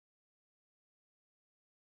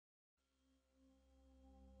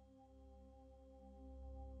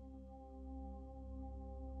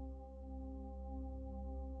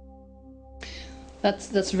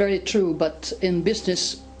That's very true. But in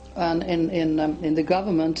business and in the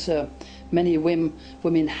government, many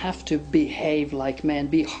women have to behave like men,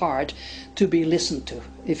 be hard to be listened to.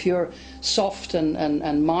 If you're soft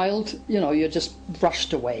and mild, you're just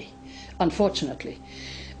brushed away, unfortunately.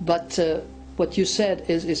 But what you said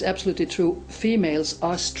is absolutely true. Females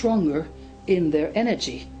are stronger in their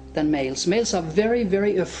energy than males. Males are very,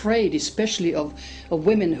 very afraid, especially of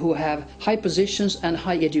women who have high positions and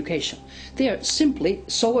high education. They are simply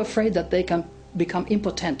so afraid that they can become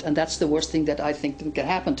impotent, and that's the worst thing that I think can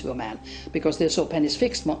happen to a man, because they're so pennies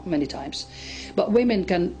fixed many times. But women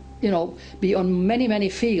can, be on many, many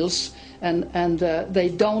fields, and they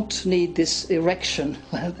don't need this erection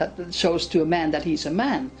that shows to a man that he's a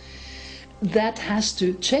man. That has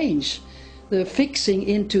to change. The fixing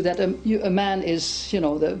into that a man is,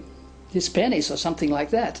 his penis or something like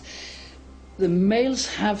that. The males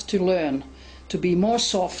have to learn to be more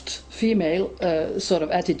soft, female sort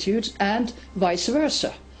of attitudes, and vice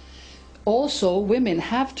versa. Also, women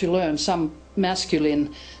have to learn some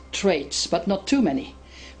masculine traits, but not too many.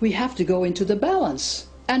 We have to go into the balance,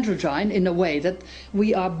 androgyne, in a way that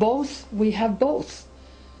we have both.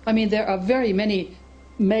 I mean, there are very many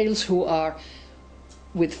males who are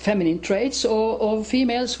with feminine traits or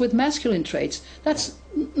females with masculine traits. That's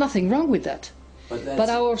nothing wrong with that. But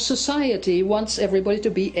our society wants everybody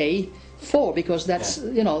to be A4, because that's,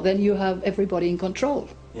 then you have everybody in control.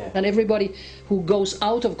 Yeah. And everybody who goes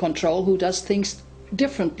out of control, who does things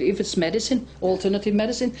differently. If it's medicine, alternative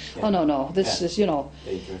medicine, oh no, this is,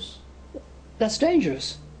 dangerous. That's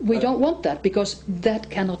dangerous. We don't want that, because that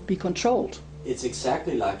cannot be controlled. It's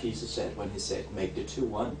exactly like Jesus said when he said, make the two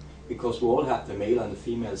one. Because we all have the male and the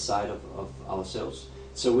female side of ourselves.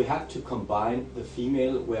 So we have to combine the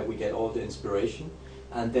female, where we get all the inspiration,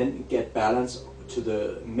 and then get balance to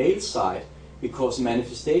the male side, because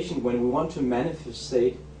manifestation, when we want to manifest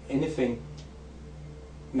anything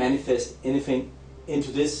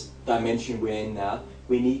into this dimension we're in now,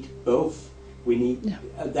 we need both. We need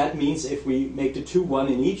that means if we make the two one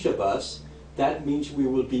in each of us, that means we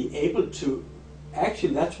will be able to,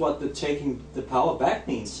 actually that's what the taking the power back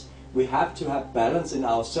means. We have to have balance in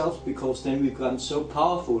ourselves, because then we become so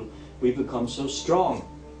powerful, we become so strong.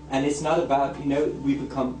 And it's not about,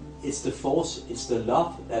 it's the force, it's the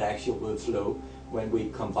love that actually will flow when we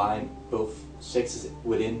combine both sexes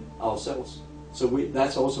within ourselves. So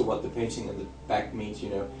that's also what the painting in the back means,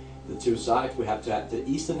 the two sides. We have to have the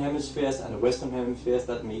Eastern hemispheres and the Western hemispheres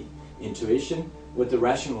that meet intuition with the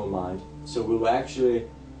rational mind. So we will actually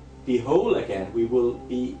be whole again. We will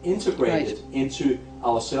be integrated into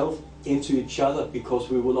ourselves, into each other,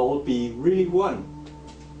 because we will all be really one.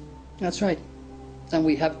 That's right. And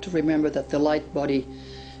we have to remember that the light body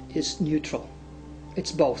is neutral.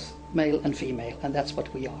 It's both male and female, and that's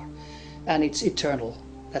what we are. And it's eternal.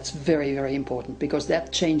 That's very, very important, because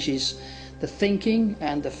that changes the thinking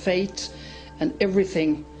and the fate and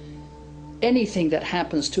everything. Anything that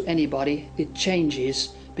happens to anybody, it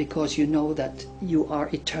changes, because you know that you are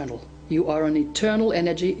eternal. You are an eternal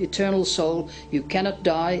energy, eternal soul. You cannot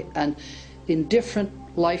die, and in different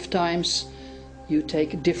lifetimes you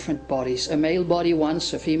take different bodies. A male body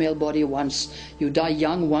once, a female body once. You die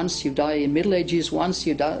young once, you die in middle ages once,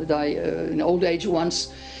 you die in old age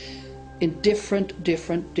once. In different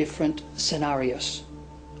scenarios.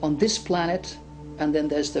 On this planet, and then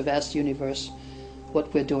there's the vast universe,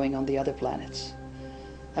 what we're doing on the other planets.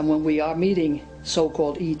 And when we are meeting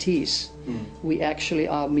so-called ETs, we actually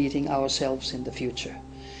are meeting ourselves in the future.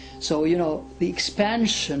 So, the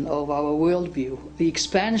expansion of our worldview, the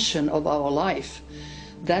expansion of our life,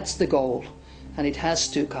 that's the goal. And it has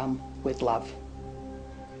to come with love.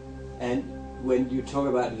 And when you talk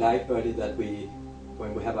about light body,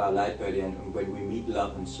 when we have our light body and when we meet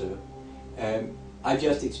love and so, I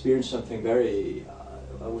just experienced something very,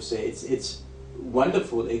 I would say, it's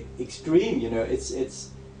wonderful, extreme,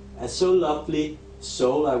 it's a so lovely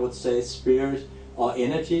soul, I would say, spirit or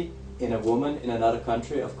energy in a woman in another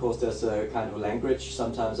country. Of course, there's a kind of language.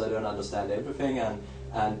 Sometimes I don't understand everything,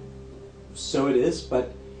 and so it is.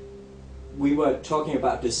 But we were talking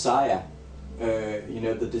about desire.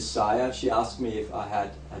 The desire. She asked me if I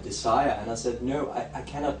had a desire, and I said no. I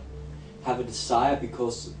cannot have a desire,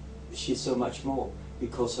 because she's so much more.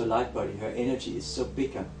 Because her light body, her energy is so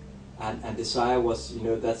bigger, and desire was,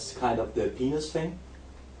 that's kind of the penis thing.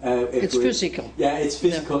 It's physical. Yeah, it's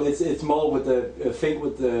physical. Yeah. It's more with the thing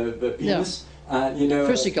with the penis. Yeah.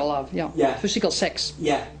 Physical love. Yeah. Yeah. Physical sex.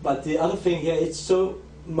 Yeah, but the other thing here, it's so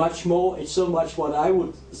much more. It's so much what I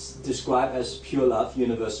would describe as pure love,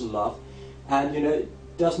 universal love, and it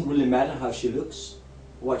doesn't really matter how she looks,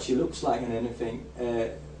 what she looks like, and anything.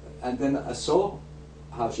 And then I saw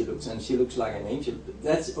how she looks, and she looks like an angel.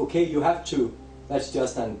 That's okay. You have to. That's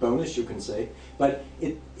just a bonus, you can say. But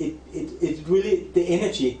it really, the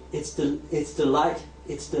energy. It's the light.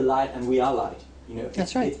 It's the light, and we are light. You know.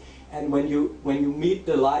 That's right. And when you meet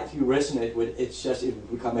the light, you resonate with.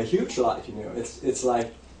 It become a huge light. You know. It's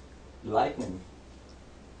like lightning.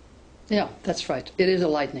 Yeah, that's right. It is a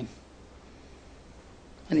lightning,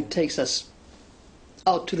 and it takes us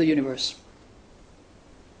out to the universe.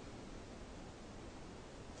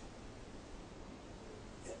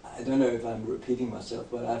 I don't know if I'm repeating myself,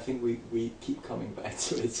 but I think we keep coming back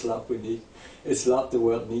to it's love we need. It's love the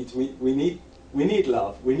world needs. We need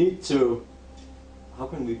love. We need to. How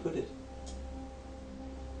can we put it?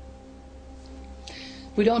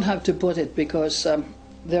 We don't have to put it because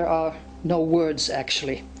there are no words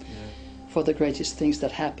actually for the greatest things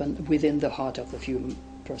that happen within the heart of the human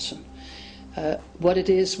person.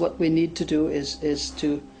 What we need to do is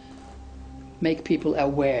to make people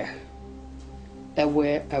aware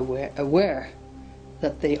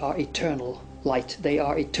that they are eternal light, they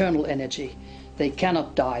are eternal energy, they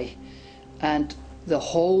cannot die, and the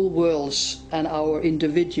whole world's and our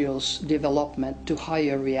individuals' development to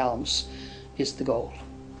higher realms is the goal.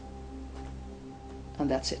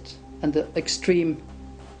 And that's it. And the extreme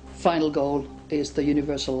final goal is the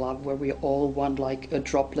universal love, where we are all one, like a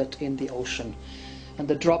droplet in the ocean. And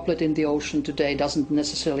the droplet in the ocean today doesn't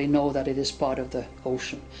necessarily know that it is part of the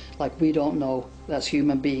ocean. Like we don't know, as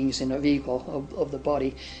human beings in a vehicle of the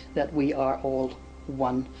body, that we are all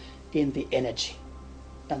one in the energy.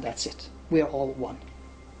 And that's it. We are all one.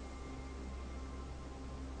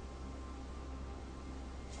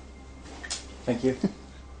 Thank you.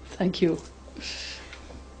 Thank you.